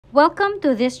Welcome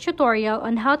to this tutorial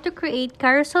on how to create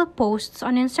carousel posts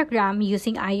on Instagram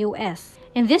using iOS.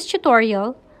 In this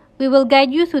tutorial, we will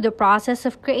guide you through the process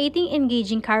of creating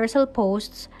engaging carousel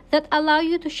posts that allow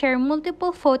you to share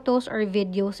multiple photos or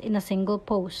videos in a single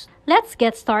post. Let's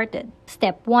get started.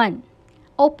 Step 1.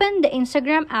 Open the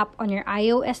Instagram app on your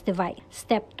iOS device.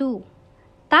 Step 2.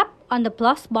 Tap on the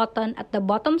plus button at the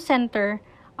bottom center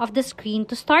of the screen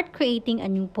to start creating a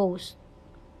new post.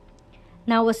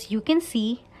 Now, as you can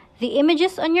see, the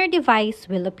images on your device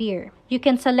will appear. You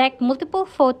can select multiple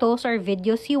photos or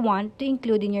videos you want to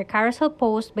include in your carousel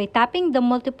post by tapping the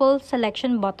multiple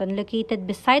selection button located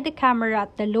beside the camera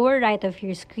at the lower right of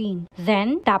your screen.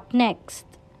 Then, tap Next.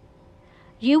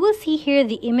 You will see here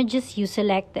the images you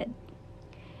selected.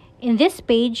 In this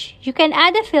page, you can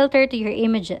add a filter to your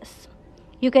images.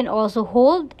 You can also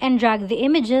hold and drag the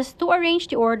images to arrange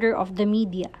the order of the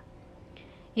media.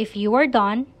 If you are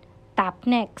done, tap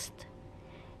Next.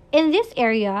 In this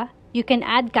area, you can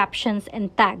add captions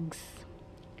and tags.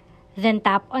 Then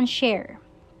tap on Share.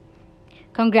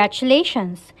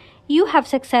 Congratulations! You have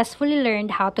successfully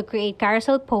learned how to create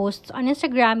carousel posts on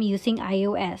Instagram using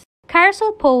iOS.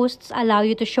 Carousel posts allow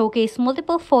you to showcase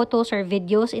multiple photos or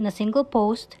videos in a single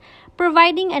post,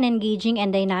 providing an engaging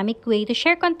and dynamic way to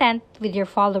share content with your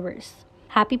followers.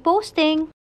 Happy posting!